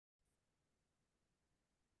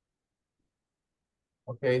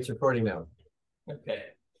Okay, it's recording now. Okay.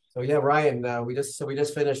 So yeah, Ryan, we just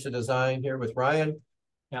finished a design here with Ryan,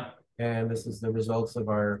 Yeah. and this is the results of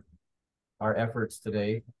our efforts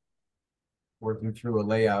today, working through a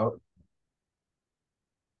layout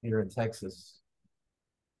here in Texas.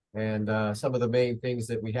 And some of the main things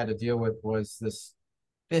that we had to deal with was this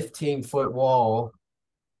 15-foot wall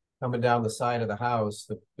coming down the side of the house,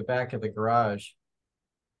 the back of the garage.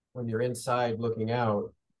 When you're inside looking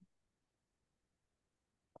out,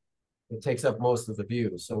 it takes up most of the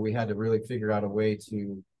view. So we had to really figure out a way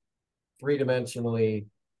to three-dimensionally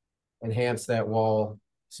enhance that wall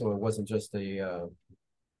so it wasn't just an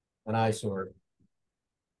eyesore.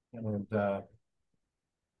 And a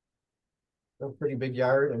pretty big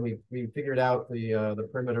yard, and we figured out the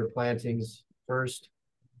perimeter plantings first,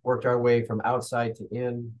 worked our way from outside to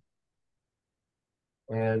in.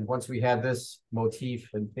 And once we had this motif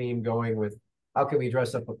and theme going with how can we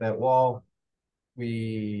dress up with that wall,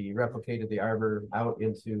 we replicated the arbor out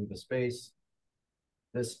into the space.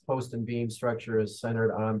 This post and beam structure is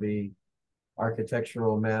centered on the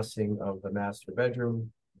architectural massing of the master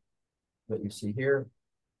bedroom that you see here.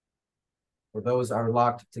 So those are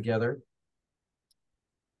locked together.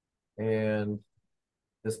 And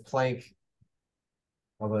this plank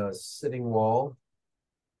of a sitting wall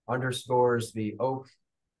underscores the oak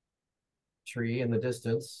tree in the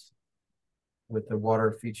distance with the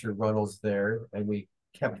water feature runnels there. And we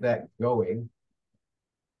kept that going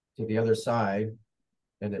to the other side,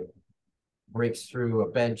 and it breaks through a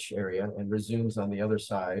bench area and resumes on the other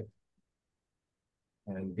side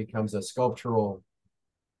and becomes a sculptural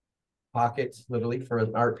pocket, literally, for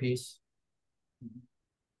an art piece.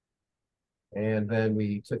 And then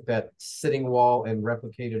we took that sitting wall and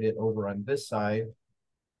replicated it over on this side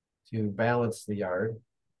to balance the yard.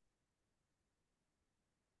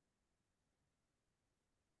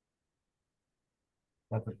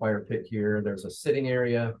 Got the fire pit here. There's a sitting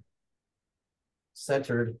area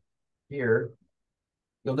centered here.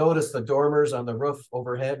 You'll notice the dormers on the roof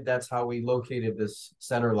overhead. That's how we located this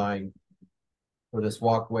center line for this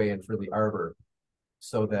walkway and for the arbor,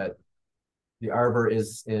 so that the arbor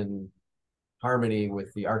is in harmony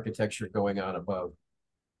with the architecture going on above.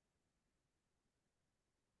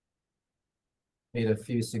 Made a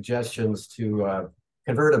few suggestions to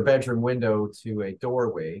convert a bedroom window to a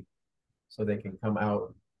doorway so they can come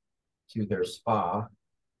out to their spa.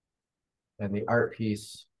 And the art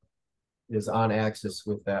piece is on axis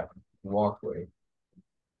with that walkway.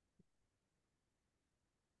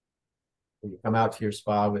 You come out to your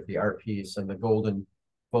spa with the art piece and the golden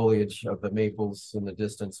foliage of the maples in the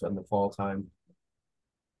distance in the fall time.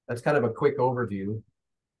 That's kind of a quick overview.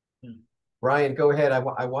 Ryan, go ahead.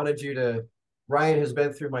 I wanted you to, Ryan has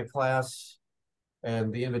been through my class,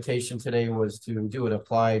 and the invitation today was to do an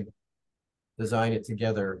applied design it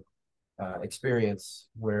together experience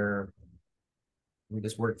where we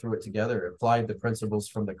just worked through it together, applied the principles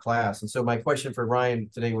from the class. And so my question for Ryan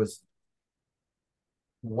today was,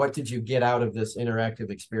 what did you get out of this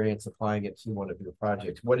interactive experience applying it to one of your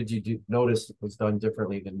projects? What did you notice was done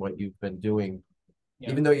differently than what you've been doing?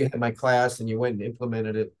 Yeah. Even though you had my class and you went and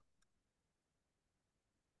implemented it,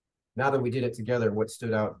 now that we did it together, what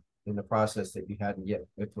stood out in the process that you hadn't yet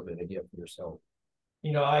implemented yet for yourself?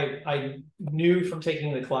 You know, I knew from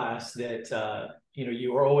taking the class that,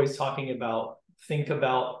 you were always talking about, think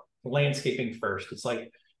about landscaping first. It's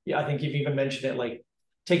like, yeah, I think you've even mentioned it, like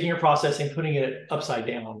taking your processing, putting it upside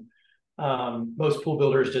down. Most pool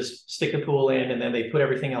builders just stick the pool in and then they put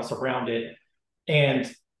everything else around it.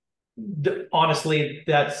 And honestly,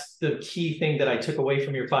 that's the key thing that I took away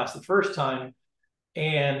from your class the first time.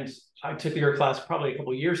 And I took your class probably a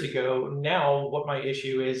couple of years ago. Now, what my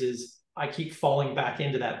issue is I keep falling back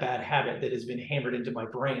into that bad habit that has been hammered into my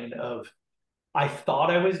brain of, I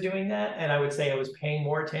thought I was doing that, and I would say I was paying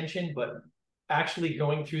more attention, but actually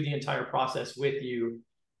going through the entire process with you,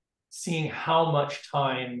 seeing how much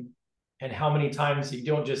time and how many times you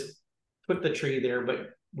don't just put the tree there,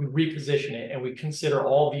 but we reposition it and we consider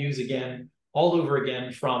all views again, all over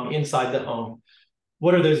again from inside the home.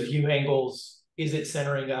 What are those view angles? Is it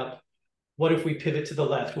centering up? What if we pivot to the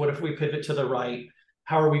left? What if we pivot to the right?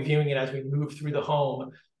 How are we viewing it as we move through the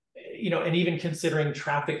home? And even considering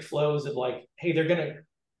traffic flows of like, hey, the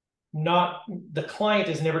client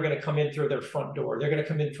is never going to come in through their front door. They're going to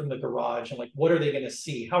come in from the garage, and like, what are they going to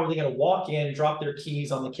see? How are they going to walk in, drop their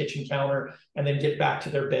keys on the kitchen counter, and then get back to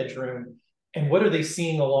their bedroom? And what are they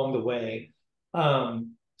seeing along the way?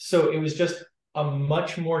 So it was just a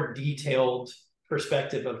much more detailed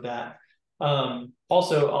perspective of that.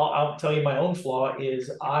 Also, I'll tell you my own flaw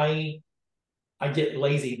is I I get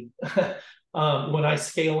lazy. When I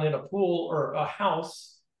scale in a pool or a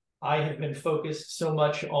house, I have been focused so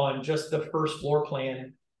much on just the first floor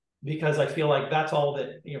plan because I feel like that's all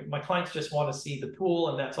that, you know, my clients just want to see the pool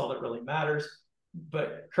and that's all that really matters.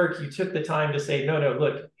 But Kirk, you took the time to say, no, no,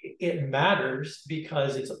 look, it matters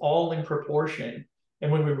because it's all in proportion.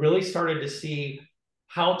 And when we really started to see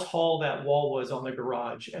how tall that wall was on the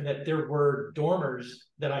garage and that there were dormers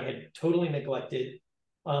that I had totally neglected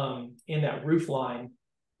in that roof line,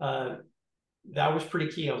 that was pretty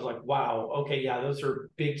key. I was like, wow, okay, yeah, those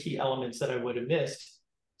are big key elements that I would have missed.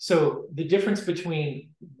 So the difference between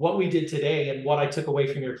what we did today and what I took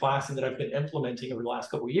away from your class and that I've been implementing over the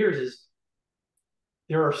last couple of years is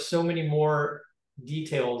there are so many more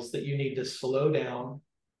details that you need to slow down,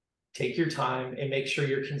 take your time, and make sure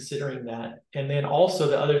you're considering that. And then also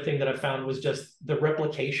the other thing that I found was just the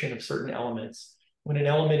replication of certain elements. When an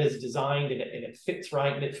element is designed and it fits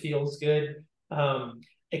right and it feels good,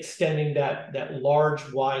 extending that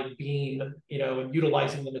large wide beam, you know, and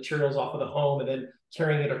utilizing the materials off of the home and then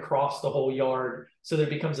carrying it across the whole yard so that it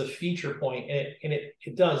becomes a feature point. And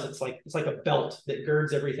it does. It's like a belt that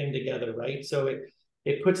girds everything together, right? So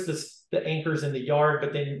it puts the anchors in the yard,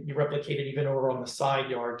 but then you replicate it even over on the side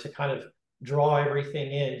yard to kind of draw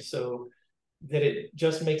everything in so that it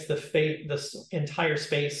just makes the entire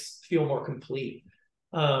space feel more complete.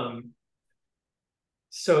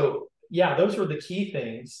 So yeah, those were the key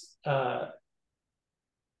things. And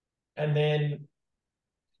then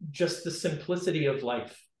just the simplicity of like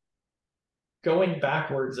going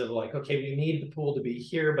backwards of like, okay, we need the pool to be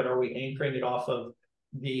here, but are we anchoring it off of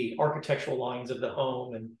the architectural lines of the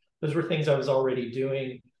home? And those were things I was already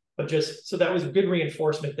doing, but just, so that was a good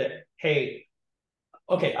reinforcement that, hey,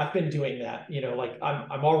 okay, I've been doing that, you know, like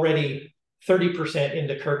I'm already 30%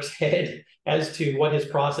 into Kirk's head as to what his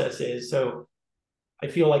process is. So I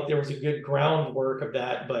feel like there was a good groundwork of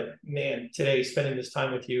that, but man, today spending this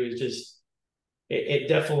time with you is just, it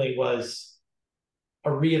definitely was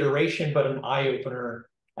a reiteration, but an eye opener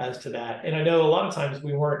as to that. And I know a lot of times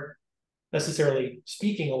we weren't necessarily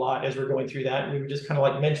speaking a lot as we're going through that. And we would just kind of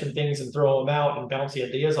like mention things and throw them out and bounce the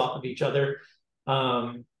ideas off of each other.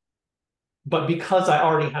 But because I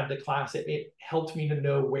already had the class, it helped me to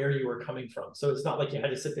know where you were coming from. So it's not like you had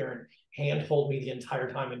to sit there and handhold me the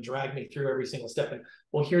entire time and drag me through every single step. And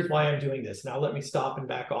well, here's why I'm doing this. Now let me stop and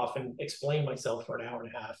back off and explain myself for an hour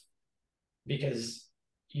and a half because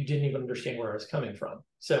you didn't even understand where I was coming from.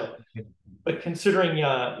 So, but considering,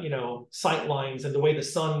 you know, sight lines and the way the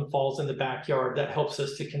sun falls in the backyard, that helps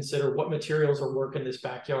us to consider what materials are work in this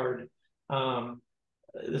backyard.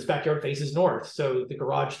 This backyard faces north, so the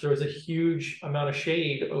garage throws a huge amount of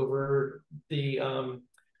shade over the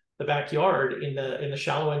backyard in the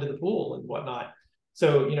shallow end of the pool and whatnot.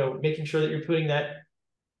 So, you know, making sure that you're putting the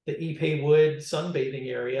Ipe wood sunbathing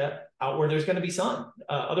area out where there's going to be sun.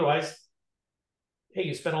 Otherwise, hey,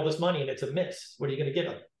 you spent all this money and it's a miss. What are you going to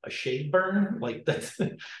get? A shade burn? Like that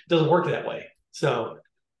doesn't work that way. So,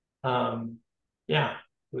 yeah,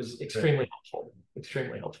 it was extremely helpful.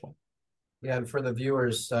 Extremely helpful. Yeah, and for the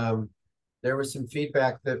viewers, there was some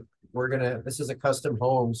feedback that this is a custom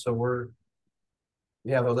home, so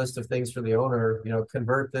we have a list of things for the owner, you know,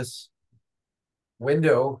 convert this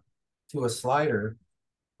window to a slider,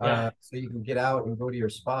 so you can get out and go to your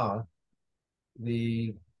spa.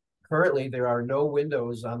 Currently there are no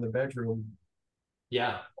windows on the bedroom.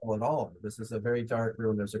 Yeah. At all. This is a very dark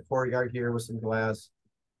room. There's a courtyard here with some glass,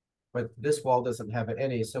 but this wall doesn't have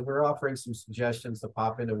any. So we're offering some suggestions to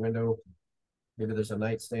pop in a window. Maybe there's a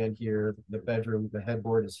nightstand here, the bedroom, the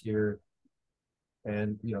headboard is here.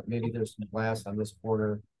 And, you know, maybe there's some glass on this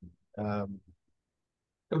corner.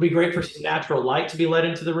 It'll be great for some natural light to be let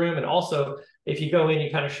into the room. And also, if you go in, you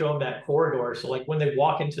kind of show them that corridor. So like when they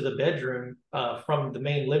walk into the bedroom from the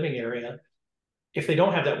main living area, if they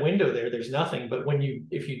don't have that window there, there's nothing. But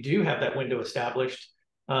if you do have that window established,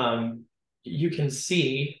 you can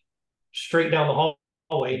see straight down the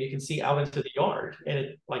hallway and you can see out into the yard.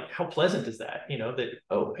 And like, how pleasant is that? You know, that,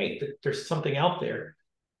 oh, hey, there's something out there.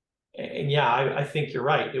 And yeah, I think you're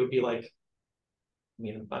right. It would be like, I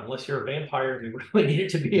mean, unless you're a vampire and you really need it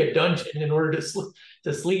to be a dungeon in order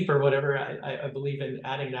to sleep or whatever, I believe in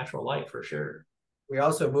adding natural light for sure. We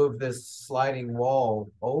also moved this sliding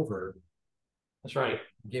wall over. That's right.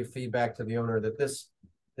 Give feedback to the owner that this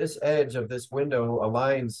edge of this window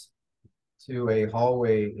aligns to a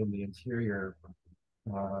hallway in the interior.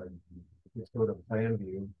 Let's go to plan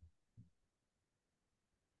view.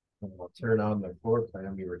 And I'll turn on the floor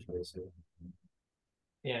plan we were tracing.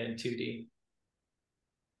 Yeah, in 2D.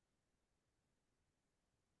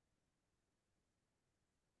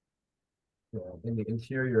 Yeah, in the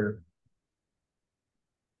interior,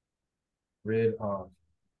 Rid off.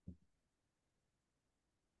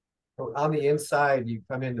 So on the inside, you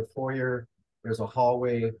come in the foyer, there's a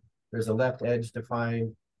hallway, there's a left edge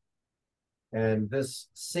defined. And this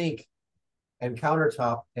sink and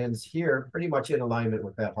countertop ends here, pretty much in alignment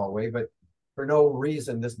with that hallway, but for no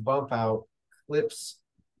reason, this bump out clips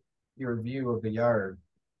your view of the yard.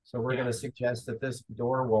 So we're going to suggest that this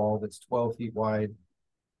door wall that's 12 feet wide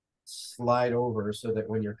slide over so that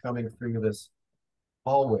when you're coming through this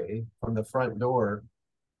hallway from the front door,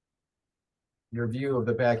 your view of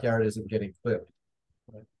the backyard isn't getting clipped.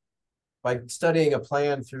 By studying a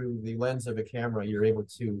plan through the lens of a camera, you're able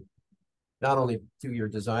to not only do your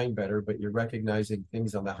design better, but you're recognizing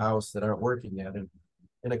things on the house that aren't working yet. And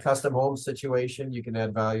in a custom home situation, you can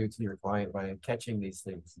add value to your client by catching these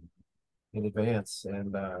things in advance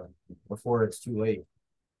and before it's too late.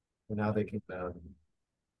 And now they can,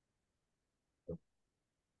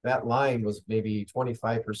 that line was maybe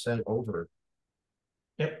 25% over.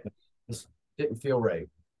 Yep. This didn't feel right.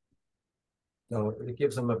 So it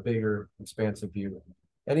gives them a bigger, expansive view.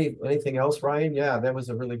 Anything else, Ryan? Yeah, that was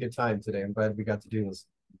a really good time today. I'm glad we got to do this.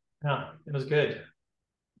 Yeah, it was good.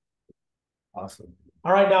 Awesome.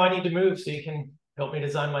 All right, now I need to move so you can help me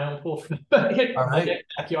design my own pool for my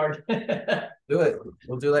backyard. Do it.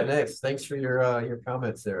 We'll do that next. Thanks for your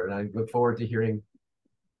comments there. And I look forward to hearing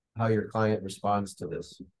how your client responds to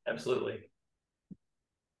this. Absolutely.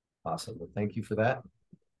 Awesome. Well, thank you for that.